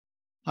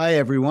Hi,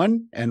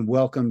 everyone, and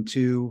welcome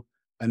to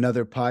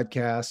another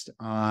podcast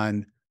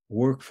on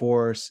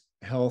workforce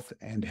health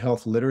and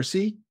health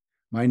literacy.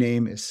 My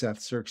name is Seth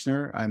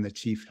Serxner. I'm the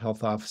Chief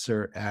Health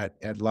Officer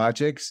at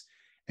EdLogics,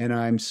 and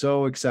I'm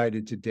so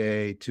excited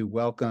today to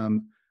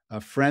welcome a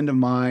friend of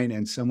mine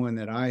and someone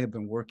that I have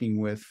been working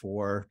with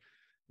for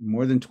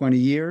more than 20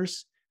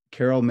 years.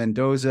 Carole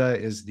Mendoza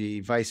is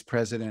the Vice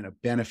President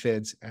of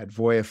Benefits at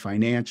Voya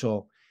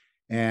Financial.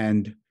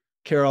 And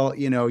Carole,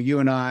 you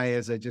and I,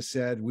 as I just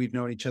said, we've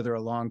known each other a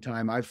long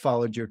time. I've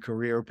followed your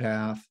career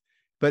path,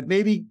 but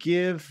maybe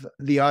give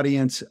the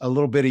audience a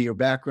little bit of your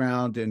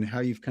background and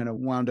how you've kind of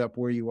wound up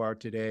where you are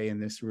today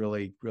in this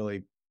really,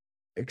 really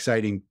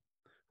exciting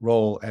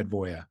role at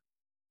Voya.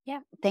 Yeah,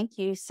 thank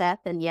you,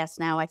 Seth. And yes,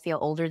 now I feel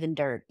older than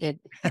dirt.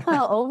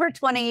 Over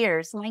 20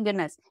 years. My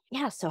goodness.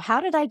 Yeah. So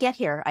how did I get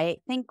here? I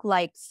think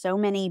like so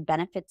many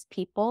benefits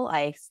people,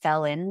 I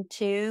fell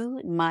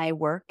into my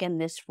work in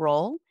this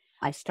role.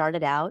 I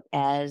started out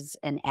as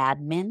an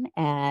admin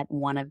at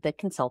one of the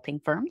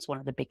consulting firms, one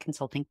of the big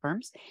consulting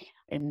firms,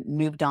 and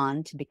moved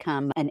on to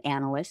become an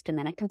analyst and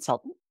then a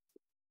consultant.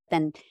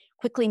 Then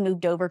quickly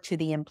moved over to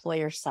the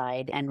employer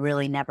side and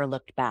really never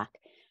looked back.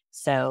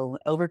 So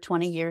over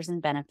 20 years in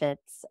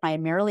benefits,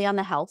 primarily on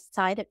the health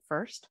side at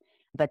first,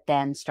 but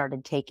then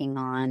started taking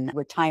on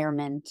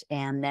retirement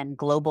and then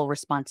global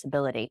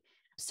responsibility.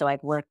 So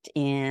I've worked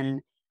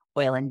in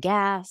oil and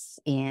gas,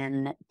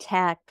 in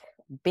tech,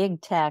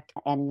 big tech,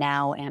 and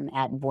now am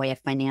at Voya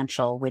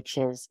Financial, which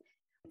is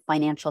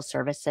financial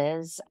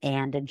services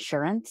and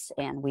insurance.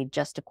 And we've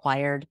just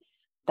acquired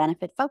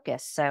Benefit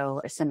Focus.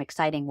 So some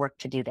exciting work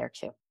to do there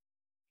too.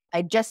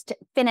 I just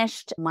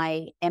finished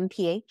my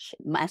MPH,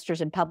 Master's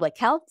in Public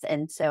Health,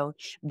 and so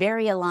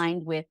very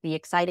aligned with the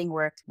exciting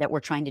work that we're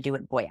trying to do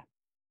at Voya.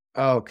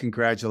 Oh,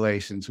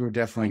 congratulations. We're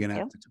definitely going to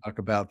have to talk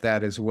about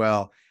that as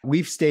well.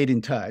 We've stayed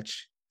in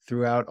touch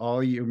throughout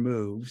all your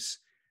moves,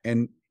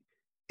 and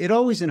it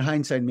always in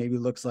hindsight maybe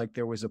looks like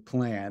there was a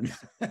plan.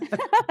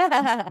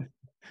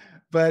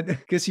 But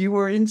because you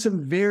were in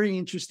some very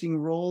interesting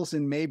roles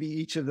and maybe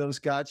each of those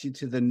got you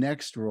to the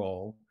next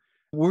role.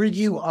 Were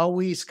you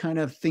always kind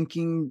of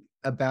thinking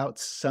about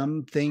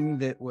something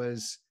that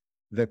was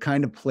the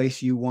kind of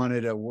place you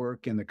wanted to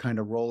work and the kind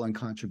of role and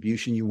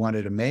contribution you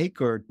wanted to make,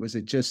 or was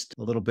it just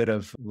a little bit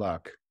of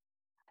luck?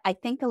 I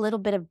think a little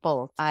bit of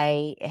both.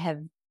 I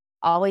have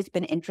always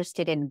been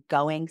interested in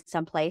going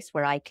someplace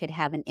where I could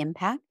have an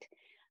impact,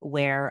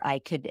 where I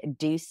could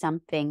do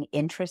something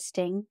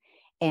interesting.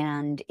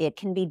 And it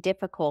can be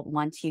difficult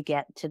once you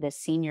get to the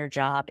senior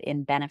job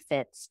in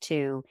benefits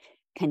to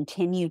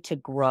continue to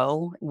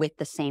grow with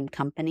the same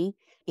company.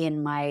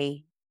 In my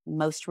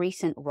most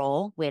recent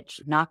role,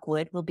 which knock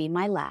wood will be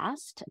my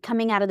last,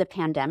 coming out of the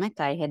pandemic,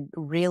 I had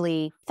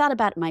really thought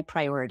about my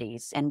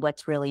priorities and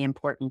what's really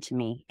important to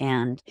me.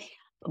 And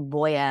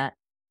Voya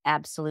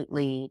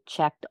absolutely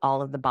checked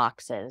all of the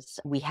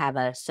boxes. We have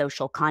a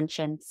social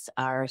conscience.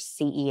 Our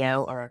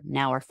CEO, or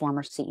now our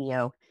former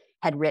CEO,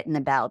 had written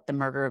about the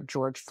murder of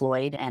George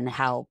Floyd and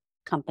how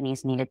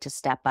companies needed to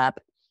step up.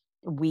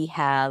 We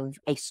have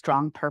a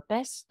strong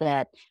purpose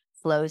that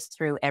flows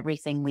through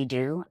everything we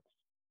do.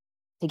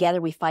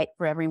 Together, we fight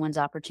for everyone's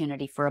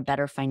opportunity for a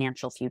better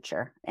financial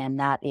future. And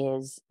that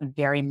is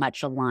very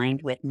much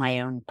aligned with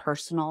my own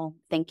personal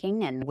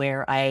thinking and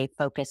where I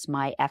focus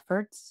my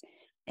efforts,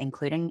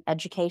 including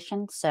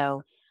education.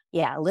 So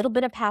yeah, a little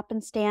bit of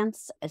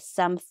happenstance,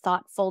 some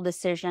thoughtful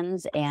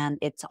decisions, and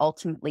it's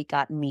ultimately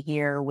gotten me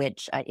here,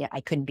 which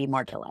I couldn't be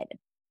more delighted.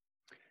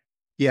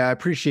 Yeah, I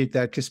appreciate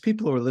that because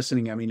people who are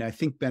listening, I mean, I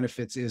think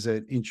benefits is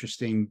an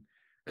interesting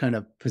kind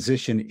of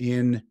position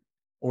in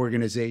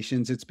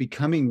organizations. It's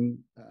becoming,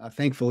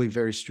 thankfully,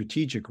 very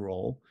strategic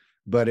role,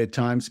 but at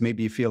times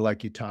maybe you feel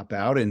like you top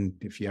out and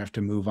if you have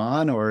to move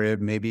on or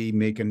maybe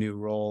make a new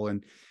role.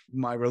 And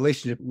my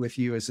relationship with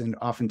you has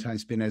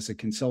oftentimes been as a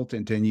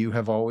consultant, and you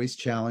have always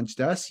challenged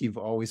us. You've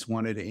always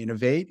wanted to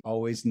innovate,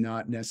 always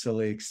not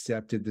necessarily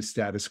accepted the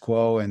status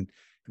quo. And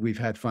we've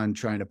had fun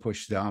trying to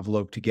push the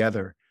envelope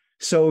together.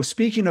 So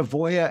speaking of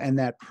Voya and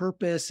that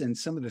purpose and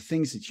some of the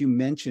things that you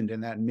mentioned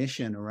in that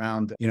mission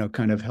around,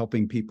 kind of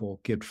helping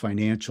people get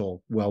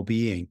financial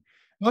well-being,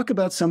 talk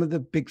about some of the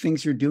big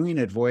things you're doing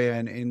at Voya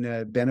and in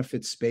the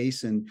benefit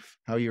space and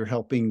how you're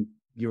helping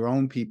your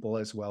own people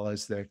as well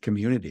as the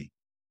community.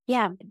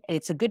 Yeah,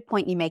 it's a good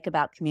point you make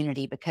about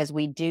community because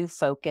we do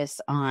focus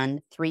on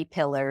three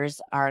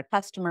pillars: our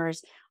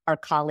customers, our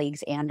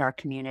colleagues, and our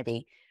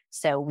community.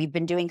 So we've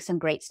been doing some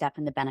great stuff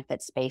in the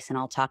benefit space, and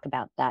I'll talk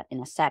about that in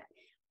a sec.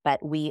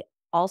 But we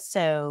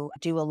also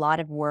do a lot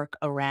of work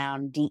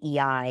around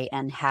DEI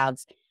and have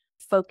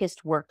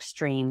focused work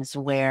streams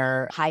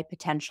where high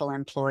potential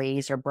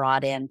employees are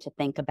brought in to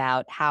think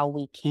about how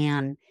we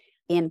can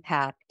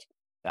impact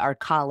our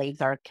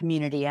colleagues, our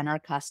community, and our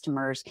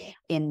customers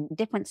in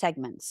different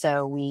segments.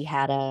 So we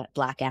had a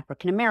Black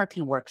African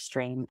American work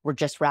stream. We're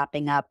just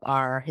wrapping up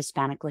our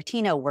Hispanic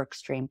Latino work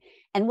stream.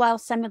 And while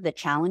some of the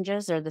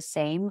challenges are the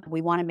same,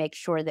 we want to make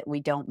sure that we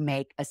don't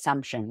make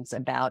assumptions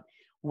about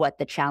what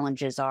the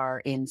challenges are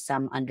in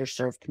some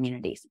underserved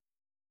communities.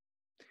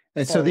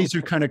 And so So these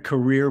are kind of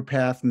career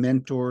path,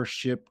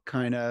 mentorship,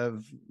 kind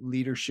of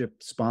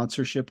leadership,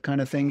 sponsorship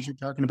kind of things you're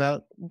talking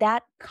about?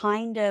 that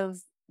kind of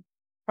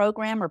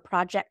program or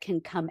project can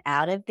come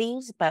out of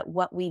these, but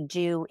what we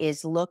do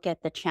is look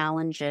at the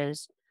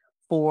challenges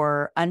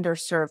for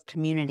underserved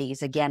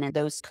communities, again, in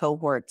those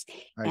cohorts,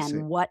 I see.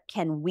 and what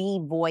can we,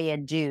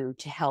 Voya, do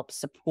to help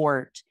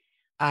support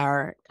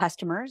our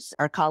customers,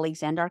 our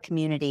colleagues, and our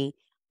community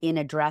in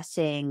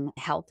addressing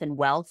health and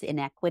wealth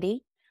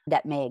inequity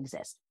that may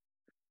exist.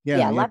 Yeah,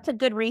 Yeah, yeah. lots of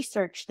good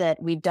research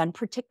that we've done,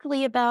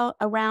 particularly about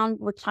around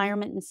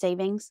retirement and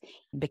savings,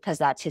 because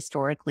that's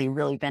historically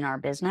really been our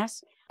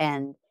business,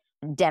 and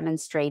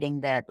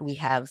demonstrating that we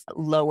have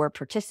lower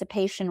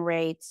participation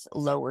rates,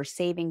 lower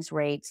savings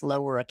rates,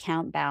 lower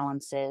account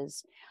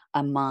balances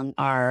among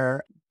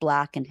our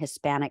Black and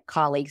Hispanic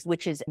colleagues,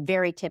 which is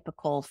very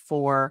typical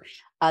for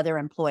other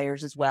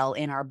employers as well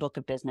in our book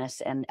of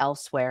business and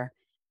elsewhere.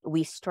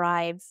 We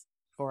strive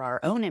for our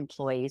own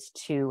employees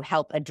to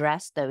help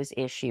address those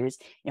issues.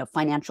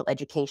 Financial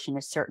education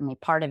is certainly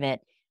part of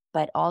it,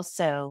 but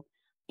also,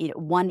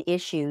 one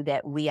issue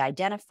that we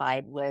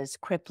identified was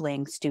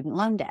crippling student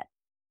loan debt,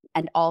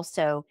 and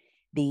also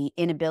the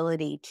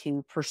inability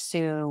to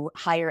pursue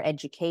higher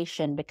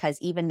education, because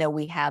even though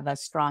we have a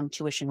strong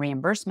tuition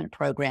reimbursement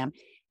program,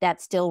 that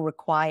still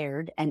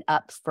required an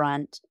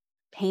upfront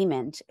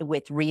payment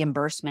with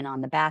reimbursement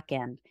on the back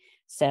end.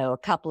 So a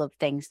couple of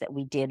things that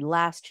we did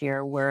last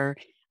year were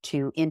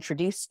to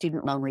introduce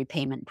student loan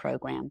repayment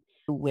program,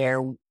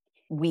 where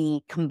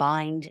we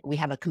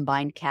have a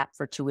combined cap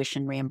for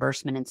tuition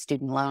reimbursement and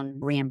student loan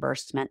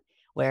reimbursement,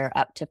 where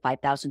up to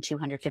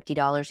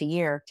 $5,250 a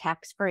year,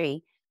 tax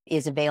free,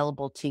 is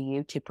available to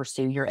you to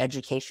pursue your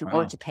education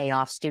or Wow. to pay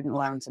off student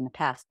loans in the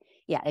past.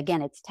 Yeah,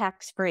 again, it's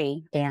tax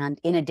free, and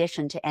in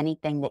addition to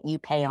anything that you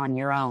pay on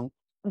your own.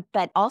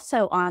 But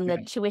also on the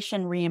Yeah.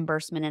 tuition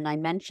reimbursement, and I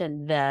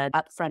mentioned the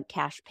upfront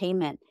cash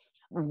payment,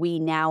 we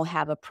now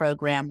have a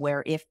program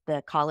where if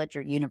the college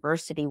or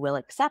university will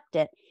accept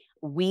it,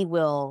 we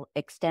will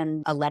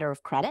extend a letter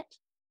of credit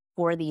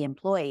for the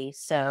employee.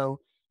 So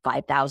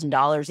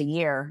 $5,000 a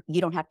year, you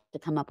don't have to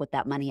come up with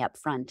that money up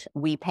front.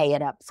 We pay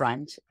it up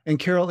front. And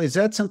Carole, is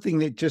that something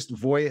that just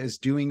Voya is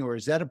doing, or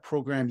is that a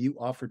program you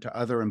offer to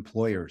other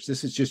employers?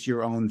 This is just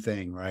your own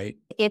thing, right?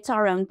 It's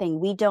our own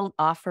thing. We don't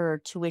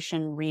offer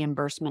tuition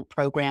reimbursement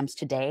programs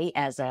today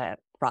as a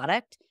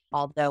product,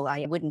 although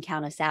I wouldn't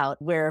count us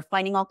out. We're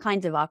finding all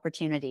kinds of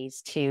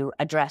opportunities to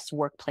address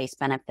workplace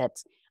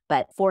benefits.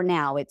 But for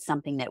now, it's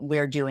something that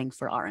we're doing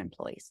for our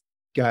employees.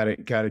 Got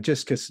it. Got it.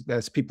 Just because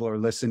as people are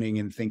listening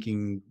and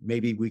thinking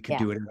maybe we could Yeah.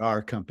 do it at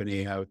our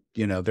company, how,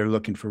 they're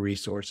looking for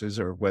resources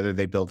or whether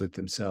they build it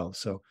themselves.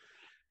 So,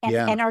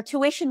 yeah. And our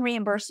tuition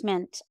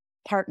reimbursement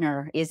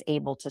partner is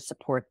able to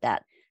support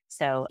that.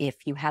 So if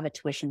you have a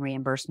tuition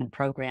reimbursement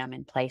program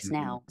in place Mhm.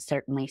 now,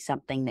 certainly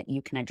something that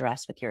you can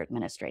address with your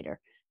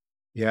administrator.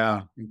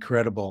 Yeah,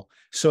 incredible.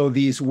 So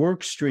these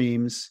work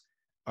streams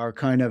are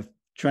kind of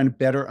trying to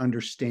better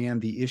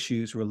understand the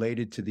issues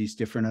related to these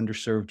different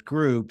underserved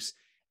groups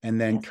and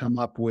then Yes. come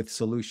up with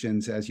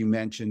solutions, as you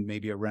mentioned,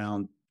 maybe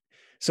around.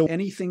 So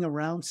anything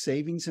around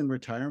savings and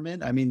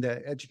retirement? I mean,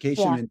 the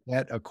education Yeah. and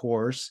debt, of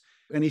course,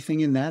 anything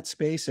in that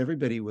space,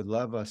 everybody would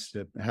love us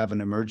to have an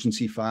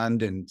emergency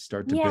fund and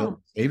start to Yeah. build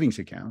a savings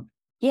account.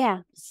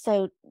 Yeah.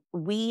 So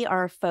we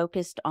are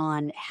focused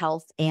on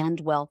health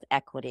and wealth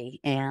equity.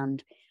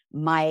 And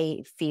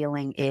my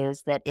feeling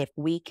is that if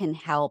we can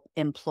help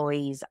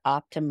employees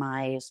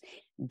optimize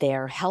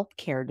their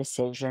healthcare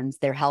decisions,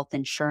 their health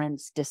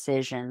insurance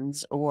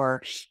decisions,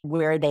 or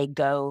where they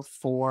go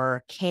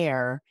for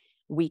care,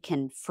 we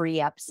can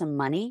free up some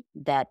money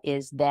that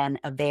is then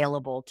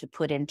available to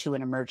put into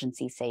an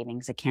emergency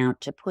savings account,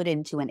 to put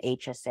into an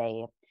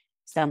HSA if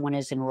someone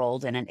is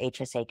enrolled in an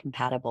HSA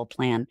compatible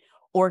plan,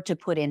 or to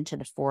put into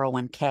the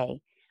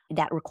 401k.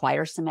 That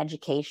requires some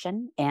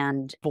education,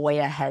 and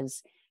Voya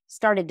has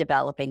started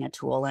developing a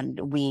tool,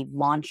 and we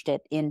launched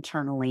it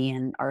internally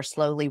and are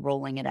slowly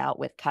rolling it out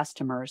with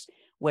customers,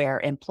 where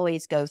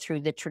employees go through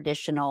the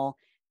traditional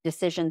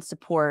decision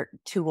support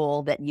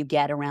tool that you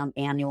get around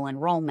annual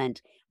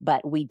enrollment,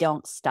 but we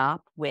don't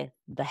stop with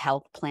the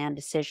health plan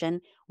decision.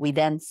 We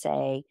then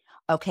say,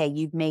 okay,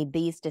 you've made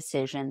these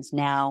decisions.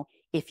 Now,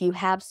 if you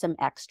have some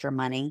extra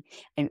money,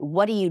 and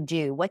what do you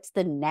do? What's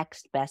the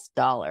next best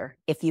dollar?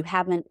 If you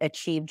haven't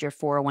achieved your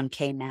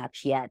 401k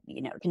match yet,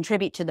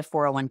 contribute to the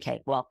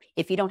 401k. Well,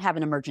 if you don't have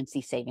an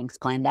emergency savings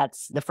plan,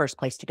 that's the first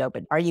place to go.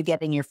 But are you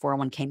getting your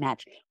 401k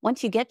match?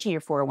 Once you get to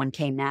your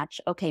 401k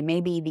match, okay,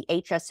 maybe the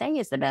HSA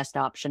is the best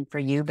option for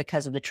you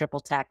because of the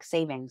triple tax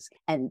savings.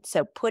 And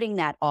so putting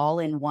that all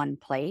in one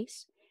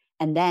place.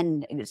 And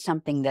then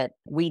something that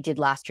we did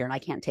last year, and I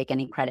can't take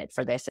any credit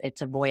for this,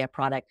 it's a Voya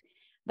product,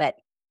 but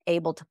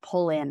able to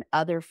pull in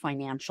other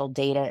financial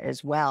data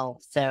as well.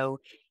 So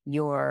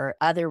your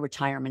other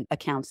retirement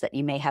accounts that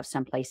you may have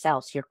someplace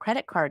else, your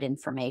credit card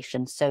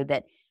information, so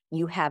that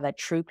you have a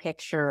true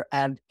picture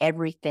of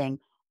everything,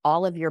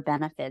 all of your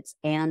benefits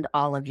and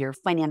all of your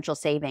financial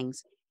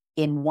savings.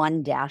 in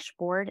one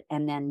dashboard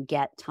and then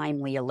get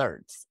timely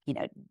alerts.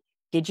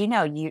 Did you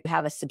know you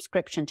have a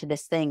subscription to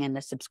this thing and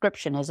the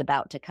subscription is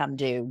about to come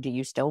due? Do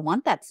you still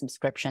want that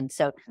subscription?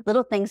 So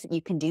little things that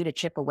you can do to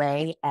chip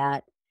away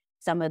at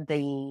some of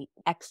the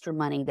extra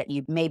money that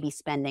you may be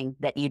spending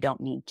that you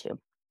don't need to.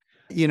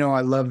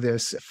 I love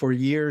this. For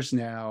years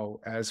now,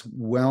 as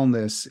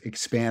wellness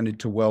expanded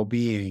to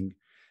well-being,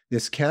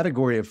 this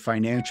category of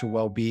financial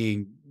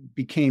well-being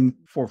became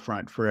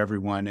forefront for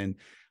everyone. And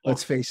Yeah.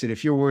 let's face it,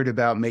 if you're worried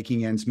about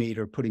making ends meet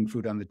or putting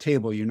food on the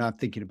table, you're not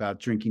thinking about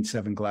drinking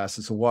 7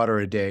 glasses of water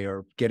a day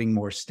or getting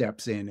more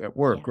steps in at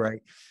work, Yeah.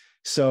 right?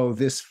 So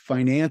this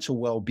financial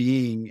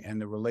well-being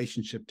and the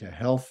relationship to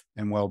health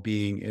and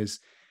well-being is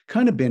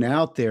kind of been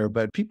out there,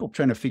 but people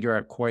trying to figure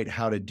out quite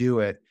how to do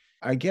it.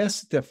 I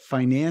guess the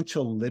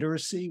financial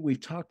literacy, we've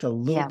talked a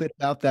little Yeah. bit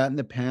about that in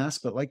the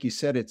past, but like you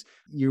said,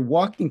 you're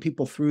walking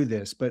people through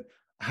this, but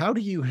how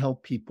do you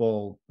help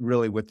people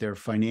really with their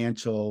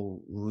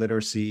financial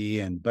literacy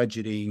and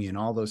budgeting and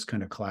all those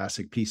kind of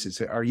classic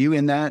pieces? Are you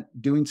in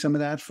that, doing some of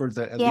that for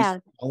the at least Yeah.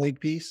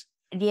 colleague piece?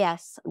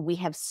 Yes, we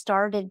have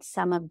started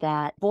some of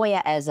that.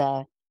 Voya, as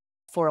a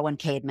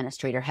 401k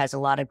administrator, has a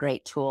lot of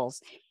great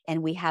tools,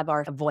 and we have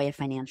our Voya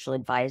Financial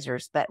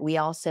advisors, but we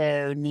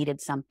also needed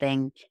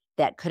something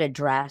that could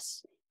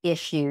address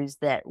issues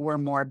that were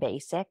more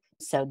basic.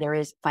 So there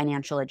is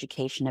financial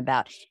education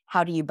about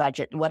how do you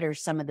budget? What are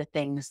some of the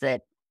things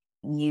that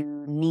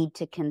you need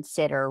to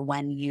consider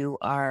when you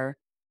are,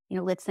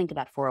 let's think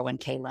about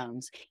 401k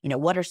loans.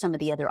 What are some of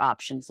the other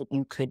options that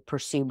you could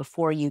pursue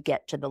before you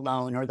get to the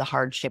loan or the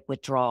hardship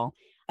withdrawal?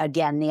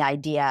 Again, the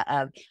idea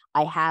of,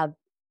 I have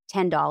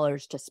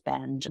 $10 to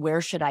spend.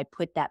 Where should I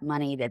put that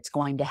money that's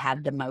going to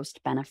have the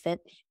most benefit?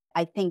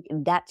 I think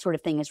that sort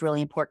of thing is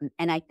really important.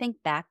 And I think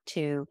back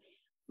to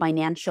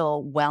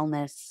financial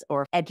wellness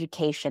or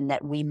education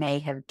that we may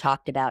have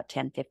talked about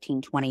 10,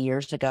 15, 20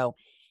 years ago,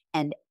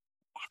 and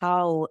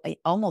how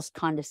almost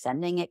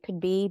condescending it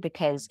could be,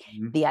 because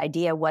Mhm. the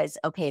idea was,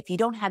 okay, if you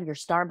don't have your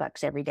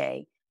Starbucks every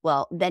day,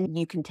 well, then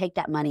you can take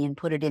that money and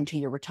put it into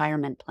your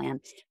retirement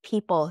plan.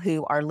 People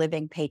who are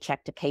living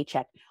paycheck to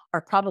paycheck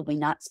are probably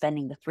not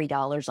spending the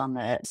 $3 on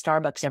the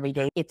Starbucks every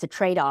day. It's a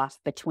trade-off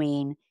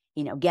between,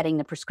 getting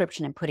the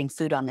prescription and putting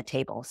food on the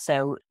table.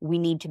 So we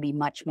need to be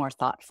much more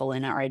thoughtful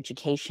in our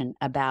education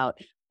about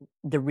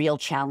the real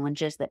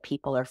challenges that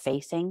people are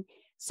facing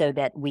so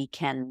that we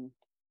can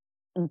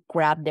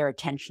grab their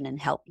attention and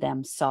help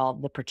them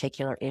solve the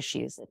particular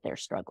issues that they're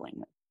struggling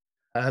with.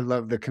 I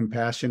love the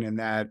compassion in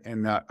that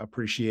and the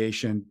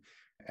appreciation.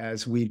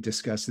 As we've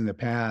discussed in the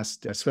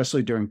past,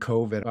 especially during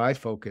COVID, I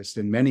focused,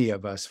 and many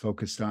of us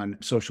focused on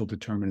social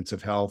determinants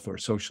of health or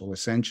social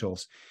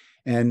essentials.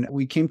 And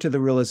we came to the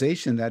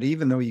realization that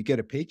even though you get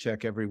a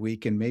paycheck every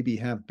week and maybe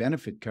have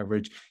benefit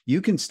coverage,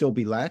 you can still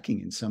be lacking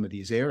in some of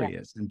these Yeah.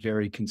 areas and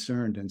very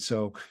concerned. And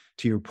so,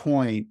 to your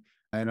point,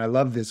 and I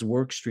love these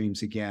work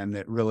streams again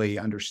that really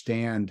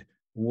understand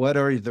what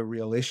are the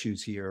real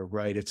issues here,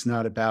 right? It's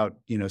not about,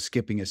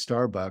 skipping a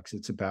Starbucks.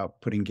 It's about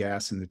putting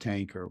gas in the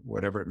tank or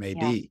whatever it may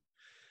Yeah. be.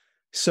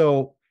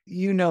 So,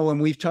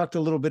 and we've talked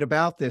a little bit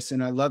about this,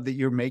 and I love that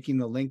you're making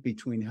the link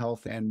between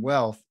health and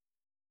wealth.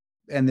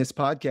 And this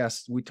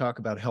podcast, we talk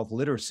about health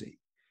literacy.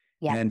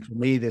 Yeah. And for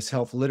me, this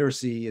health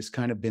literacy has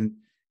kind of been,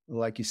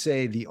 like you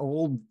say, the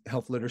old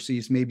health literacy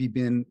has maybe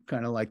been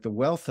kind of like the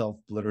wealth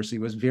health literacy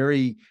was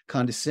very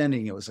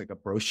condescending. It was like a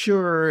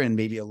brochure and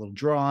maybe a little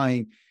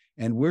drawing.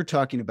 And we're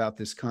talking about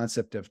this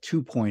concept of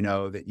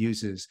 2.0 that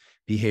uses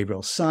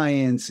behavioral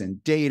science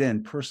and data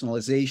and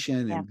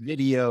personalization Yeah. and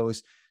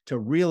videos to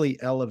really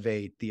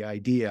elevate the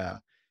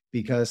idea,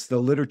 because the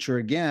literature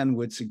again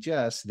would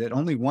suggest that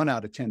only 1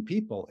 out of 10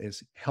 people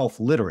is health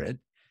literate,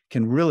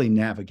 can really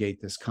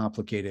navigate this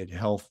complicated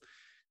health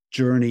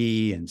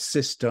journey and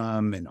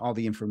system and all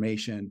the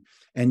information.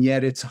 And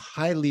yet it's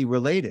highly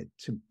related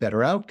to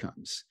better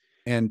outcomes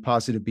and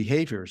positive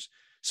behaviors.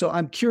 So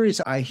I'm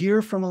curious, I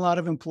hear from a lot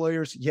of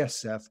employers,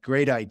 yes, Seth,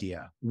 great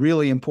idea,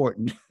 really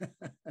important,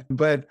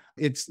 but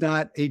it's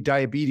not a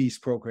diabetes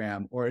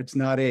program or it's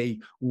not a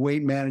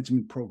weight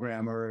management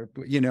program or,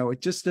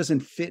 it just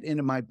doesn't fit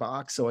into my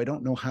box. So I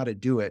don't know how to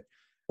do it.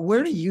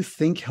 Where do you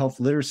think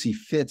health literacy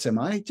fits? Am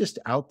I just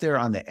out there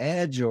on the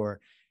edge, or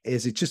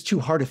is it just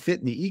too hard to fit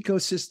in the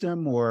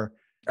ecosystem? Or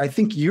I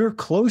think you're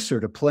closer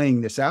to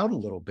playing this out a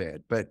little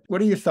bit, but what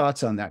are your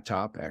thoughts on that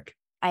topic?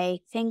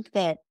 I think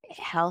that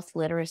health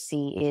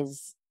literacy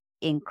is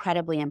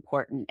incredibly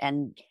important.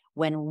 And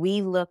when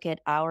we look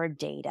at our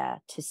data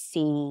to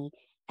see,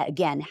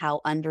 again, how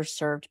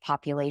underserved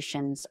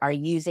populations are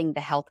using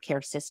the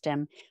healthcare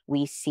system,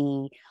 we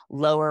see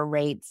lower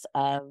rates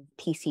of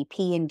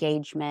PCP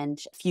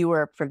engagement,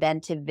 fewer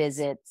preventive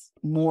visits,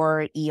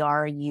 more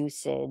ER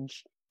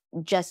usage,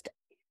 just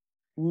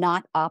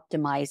not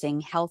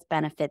optimizing health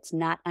benefits,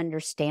 not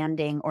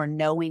understanding or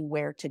knowing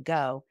where to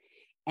go.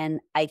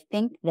 And I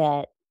think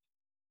that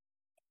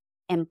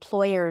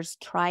employers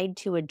tried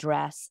to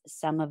address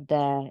some of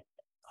the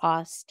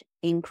cost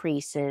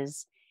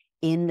increases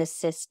in the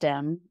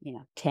system,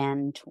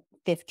 10,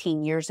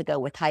 15 years ago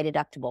with high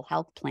deductible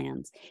health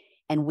plans.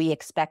 And we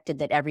expected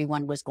that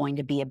everyone was going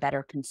to be a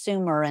better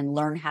consumer and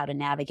learn how to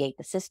navigate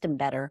the system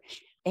better.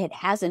 It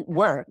hasn't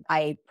worked.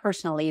 I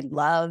personally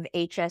love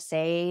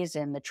HSAs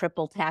and the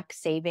triple tax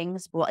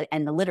savings. Well,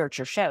 and the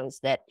literature shows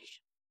that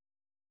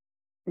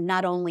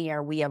not only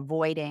are we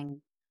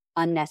avoiding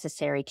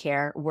unnecessary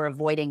care, we're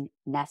avoiding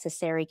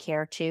necessary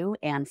care too.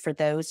 And for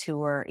those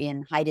who are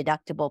in high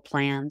deductible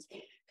plans,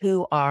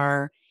 who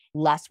are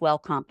less well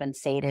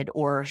compensated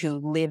or who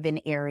live in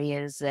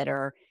areas that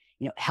are,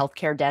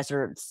 healthcare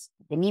deserts,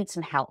 they need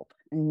some help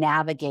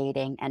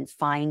navigating and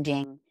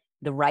finding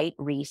the right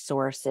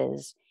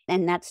resources.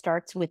 And that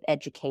starts with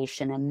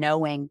education and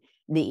knowing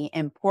the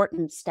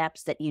important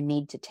steps that you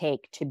need to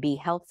take to be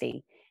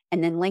healthy.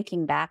 And then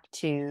linking back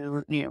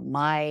to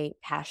my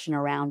passion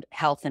around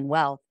health and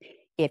wealth,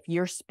 if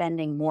you're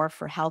spending more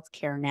for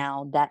healthcare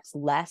now, that's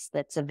less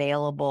that's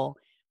available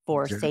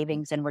for Exactly.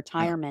 savings and Yeah.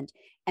 retirement.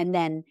 And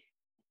then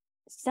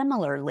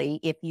similarly,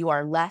 if you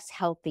are less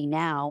healthy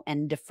now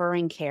and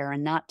deferring care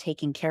and not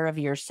taking care of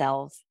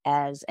yourself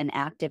as an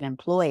active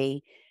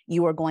employee,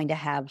 you are going to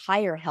have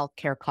higher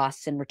healthcare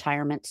costs in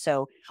retirement.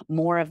 So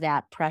more of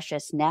that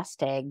precious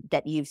nest egg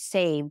that you've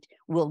saved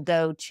will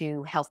go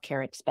to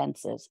healthcare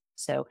expenses.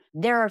 So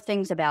there are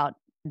things about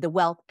the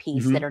wealth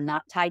piece that Mhm. are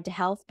not tied to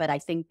health, but I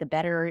think the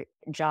better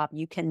job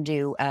you can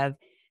do of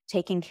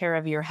taking care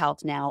of your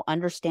health now,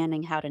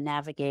 understanding how to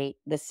navigate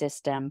the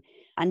system,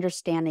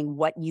 understanding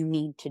what you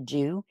need to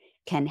do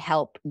can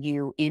help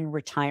you in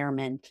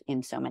retirement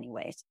in so many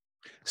ways.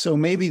 So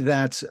maybe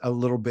that's a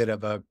little bit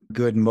of a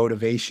good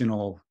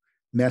motivational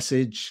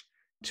message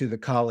to the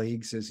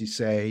colleagues, as you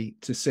say,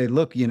 to say,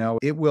 look,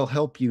 it will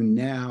help you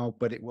now,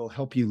 but it will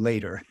help you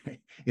later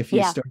if you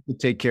Yeah. start to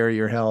take care of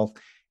your health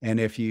and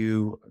if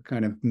you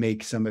kind of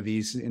make some of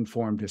these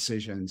informed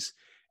decisions.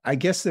 I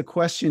guess the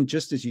question,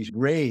 just as you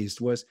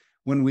raised, was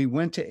when we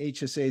went to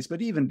HSAs, but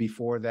even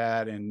before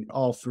that and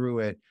all through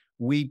it,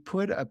 we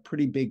put a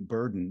pretty big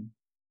burden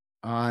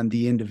on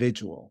the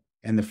individual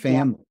and the Yeah.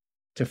 family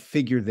to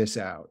figure this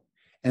out.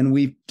 And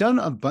we've done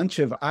a bunch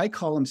of, I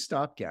call them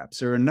stopgaps.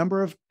 There are a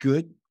number of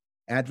good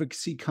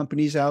advocacy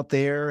companies out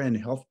there and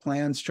health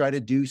plans try to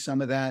do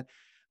some of that,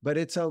 but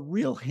it's a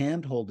real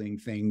hand-holding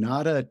thing,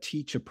 not a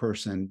teach a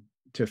person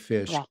to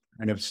fish Yeah.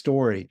 kind of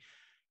story.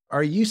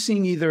 Are you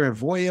seeing either at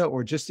Voya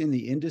or just in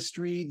the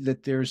industry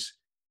that there's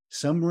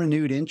some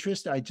renewed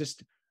interest? I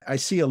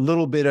see a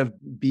little bit of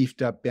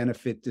beefed up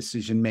benefit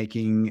decision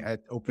making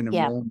at open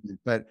Yeah. enrollment,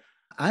 but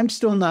I'm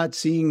still not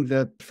seeing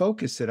the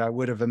focus that I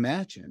would have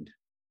imagined.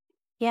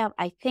 Yeah.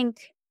 I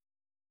think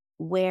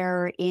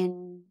where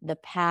in the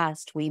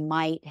past we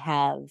might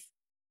have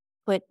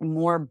put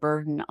more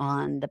burden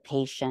on the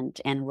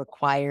patient and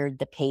required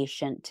the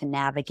patient to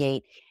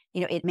navigate.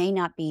 It may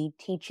not be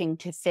teaching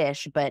to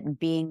fish, but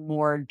being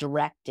more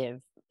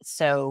directive.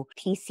 So,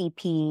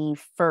 PCP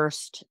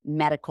first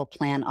medical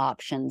plan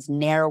options,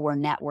 narrower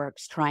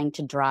networks trying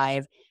to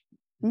drive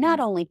not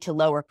Mhm. only to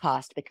lower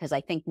cost, because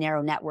I think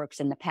narrow networks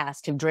in the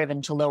past have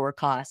driven to lower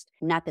cost,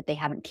 not that they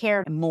haven't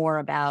cared more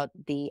about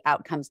the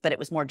outcomes, but it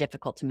was more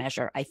difficult to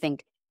measure. I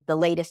think the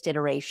latest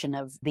iteration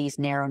of these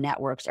narrow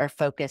networks are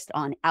focused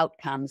on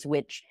outcomes,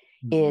 which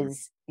Mhm.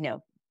 is,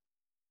 the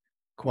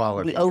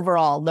Quality.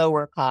 overall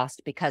lower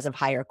cost because of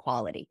higher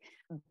quality.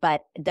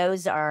 But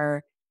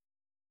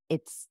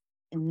it's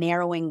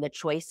narrowing the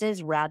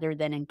choices rather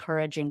than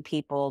encouraging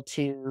people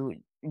to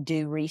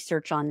do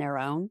research on their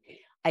own.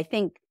 I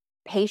think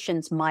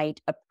patients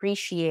might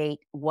appreciate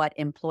what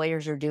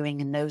employers are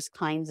doing in those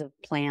kinds of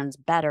plans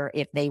better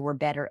if they were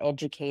better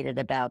educated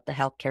about the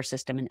healthcare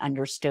system and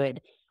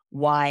understood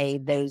why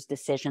those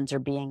decisions are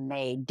being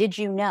made. Did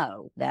you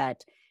know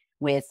that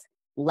with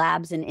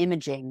labs and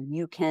imaging,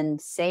 you can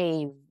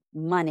save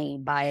money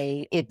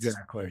by it's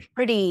Exactly.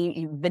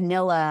 pretty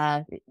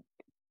vanilla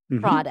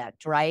Mhm.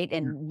 product, right?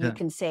 And you Yeah.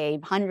 can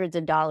save hundreds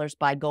of dollars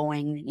by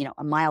going,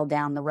 a mile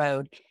down the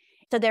road.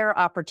 So there are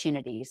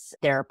opportunities.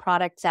 There are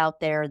products out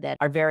there that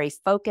are very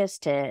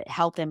focused to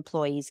help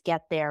employees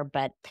get there,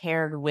 but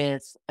paired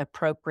with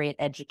appropriate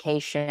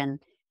education,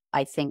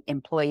 I think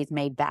employees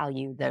may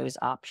value those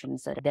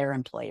options that their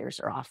employers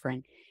are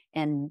offering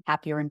and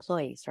happier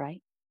employees,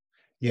 right?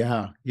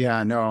 Yeah.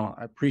 Yeah. No,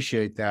 I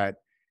appreciate that.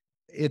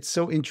 It's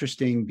so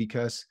interesting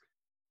because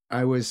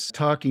I was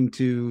talking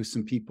to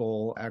some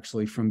people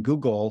actually from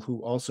Google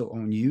who also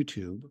own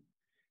YouTube.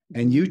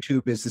 And Mhm.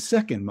 YouTube is the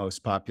second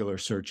most popular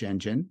search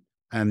engine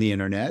on the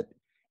internet.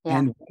 Yeah.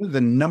 And one of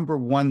the number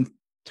one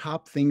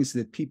top things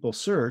that people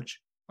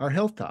search are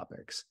health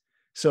topics.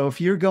 So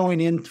if you're going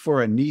in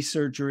for a knee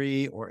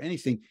surgery or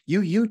anything,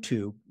 you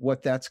YouTube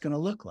what that's going to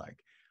look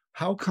like.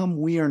 How come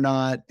we are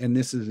not, and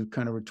this is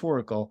kind of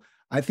rhetorical,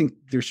 I think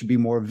there should be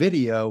more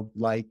video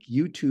like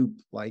YouTube,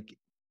 like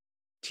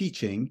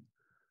teaching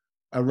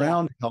Yeah.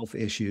 around health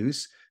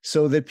issues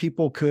so that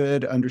people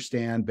could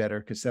understand better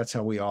because that's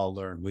how we all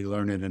learn. We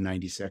learn in a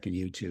 90-second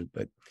YouTube.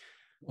 But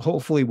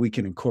hopefully we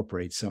can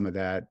incorporate some of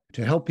that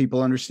to help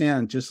people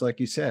understand, just like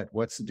you said,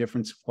 what's the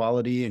difference of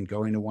quality in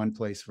going to one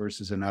place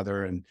versus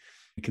another, and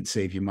it could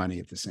save you money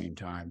at the same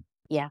time.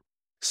 Yeah.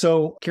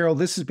 So, Carole,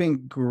 this has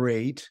been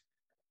great.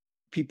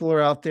 People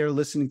are out there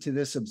listening to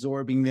this,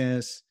 absorbing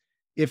this.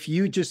 If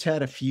you just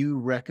had a few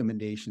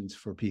recommendations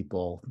for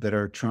people that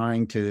are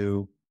trying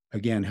to,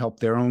 again, help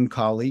their own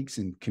colleagues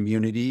and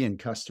community and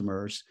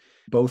customers,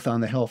 both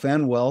on the health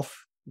and wealth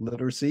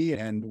literacy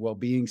and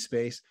well-being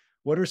space,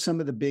 what are some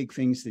of the big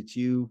things that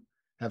you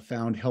have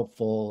found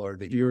helpful or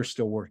that you're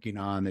still working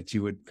on that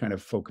you would kind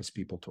of focus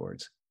people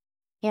towards?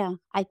 Yeah,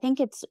 I think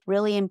it's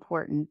really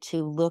important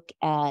to look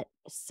at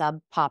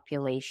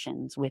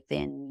subpopulations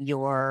within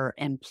your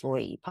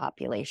employee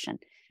population.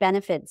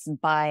 Benefits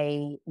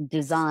by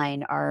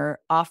design are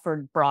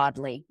offered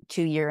broadly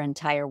to your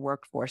entire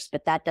workforce,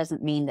 but that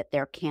doesn't mean that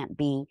there can't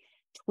be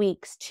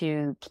tweaks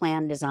to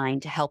plan design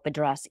to help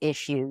address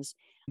issues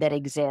that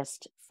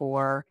exist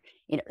for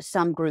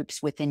some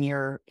groups within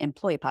your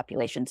employee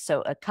population.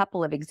 So a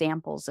couple of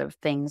examples of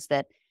things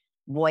that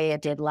Voya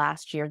did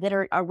last year that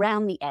are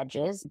around the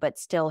edges, but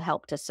still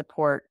help to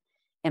support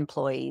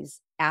employees.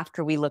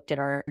 After we looked at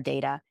our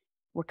data,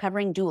 we're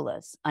covering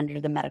doulas under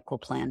the medical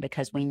plan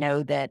because we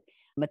know that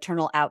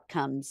maternal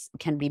outcomes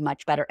can be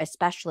much better,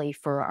 especially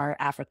for our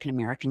African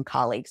American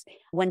colleagues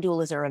when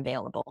doulas are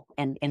available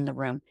and in the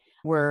room.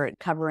 We're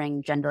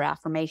covering gender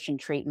affirmation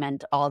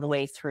treatment all the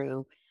way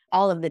through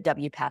all of the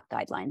WPATH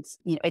guidelines.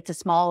 It's a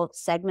small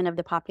segment of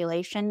the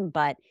population,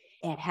 but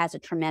it has a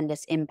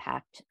tremendous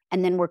impact.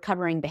 And then we're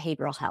covering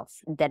behavioral health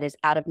that is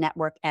out of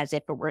network as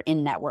if it were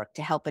in network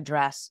to help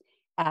address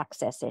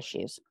access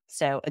issues.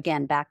 So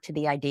again, back to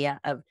the idea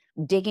of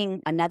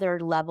digging another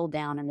level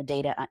down in the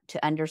data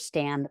to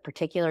understand the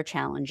particular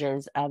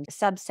challenges of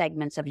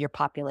subsegments of your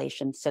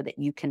population so that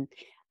you can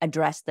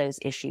address those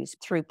issues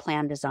through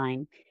plan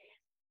design.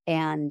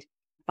 And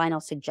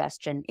final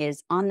suggestion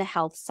is on the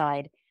health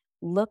side,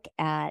 look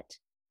at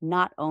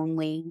not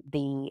only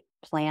the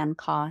plan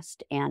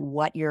cost and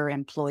what your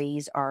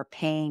employees are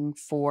paying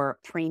for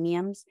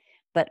premiums,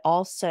 but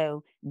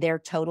also their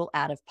total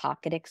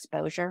out-of-pocket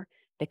exposure.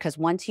 Because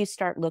once you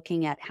start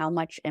looking at how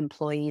much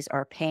employees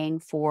are paying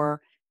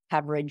for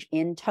coverage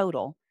in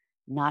total,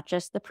 not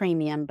just the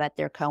premium, but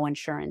their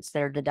coinsurance,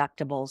 their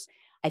deductibles,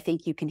 I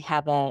think you can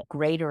have a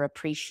greater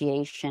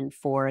appreciation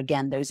for,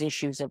 again, those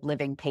issues of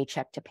living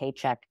paycheck to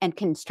paycheck and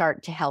can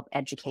start to help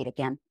educate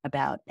again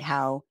about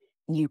how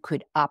you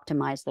could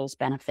optimize those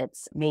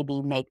benefits,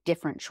 maybe make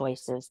different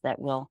choices that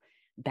will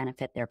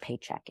benefit their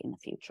paycheck in the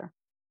future.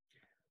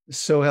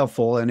 So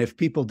helpful. And if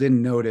people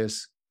didn't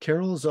notice,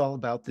 Carole's all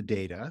about the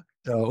data.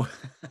 So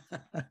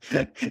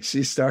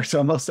she starts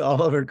almost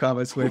all of her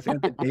comments with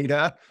 "and the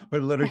data" or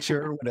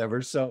literature or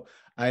whatever. So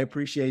I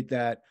appreciate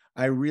that.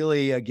 I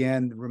really,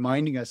 again,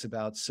 reminding us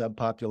about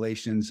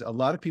subpopulations. A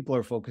lot of people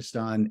are focused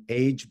on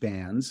age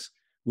bands,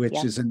 which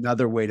Yeah, is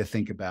another way to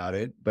think about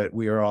it. But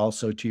we are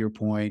also, to your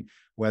point,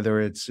 whether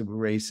it's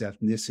race,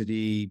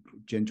 ethnicity,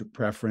 gender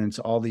preference,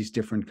 all these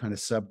different kind of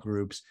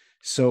subgroups,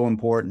 so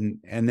important.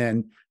 And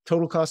then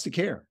total cost of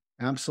care.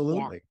 yeah,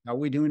 Absolutely. How are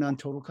we doing on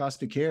total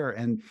cost of care?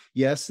 And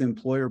yes, the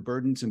employer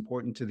burden's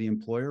important to the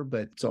employer,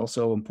 but it's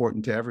also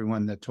important to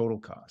everyone, the total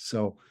cost.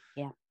 So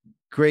yeah.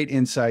 great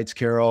insights,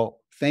 Carole.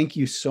 Thank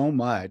you so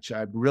much.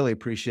 I really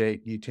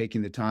appreciate you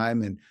taking the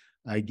time, and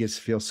I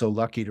just feel so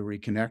lucky to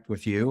reconnect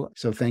with you.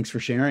 So thanks for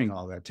sharing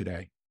all that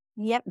today.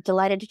 Yep.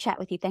 Delighted to chat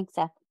with you. Thanks,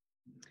 Seth.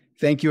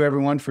 Thank you,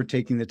 everyone, for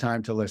taking the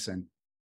time to listen.